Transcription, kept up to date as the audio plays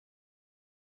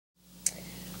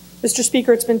Mr.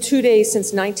 Speaker, it's been 2 days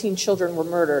since 19 children were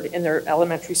murdered in their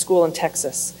elementary school in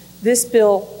Texas. This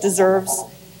bill deserves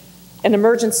an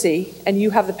emergency, and you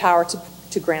have the power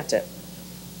to grant it.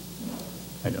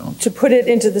 I don't. To put it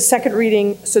into the second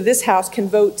reading so this House can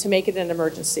vote to make it an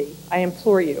emergency. I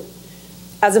implore you.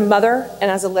 As a mother and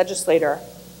as a legislator,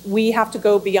 we have to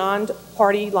go beyond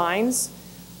party lines.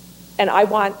 And I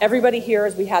want everybody here,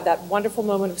 as we had that wonderful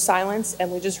moment of silence,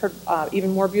 and we just heard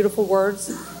even more beautiful words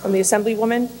from the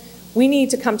Assemblywoman, we need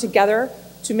to come together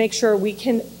to make sure we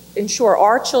can ensure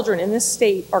our children in this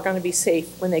state are going to be safe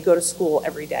when they go to school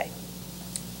every day.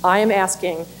 I am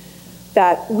asking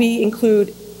that we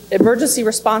include emergency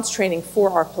response training for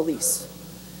our police.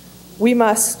 We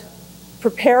must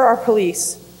prepare our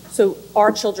police so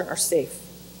our children are safe.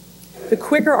 The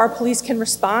quicker our police can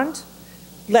respond,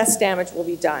 less damage will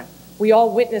be done. We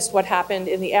all witnessed what happened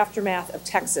in the aftermath of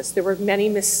Texas. There were many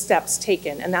missteps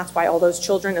taken, and that's why all those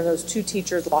children and those 2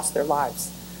 teachers lost their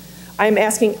lives. I am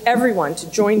asking everyone to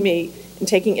join me in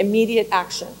taking immediate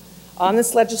action on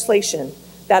this legislation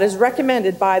that is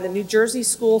recommended by the New Jersey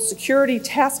School Security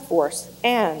Task Force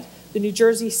and the New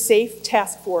Jersey Safe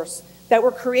Task Force that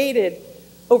were created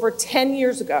over 10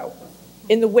 years ago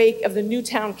in the wake of the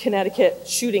Newtown, Connecticut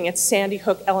shooting at Sandy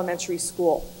Hook Elementary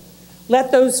School.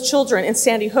 Let those children in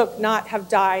Sandy Hook not have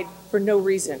died for no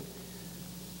reason.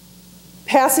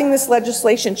 Passing this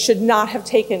legislation should not have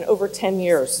taken over 10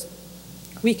 years.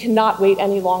 We cannot wait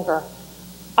any longer.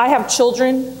 I have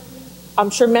children. I'm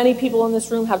sure many people in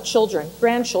this room have children,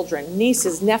 grandchildren,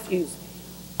 nieces, nephews.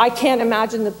 I can't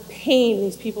imagine the pain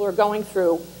these people are going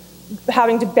through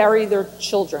having to bury their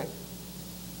children.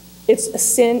 It's a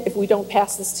sin if we don't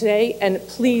pass this today, and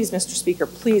please, Mr. Speaker,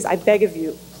 please, I beg of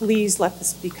you, please let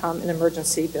this become an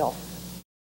emergency bill.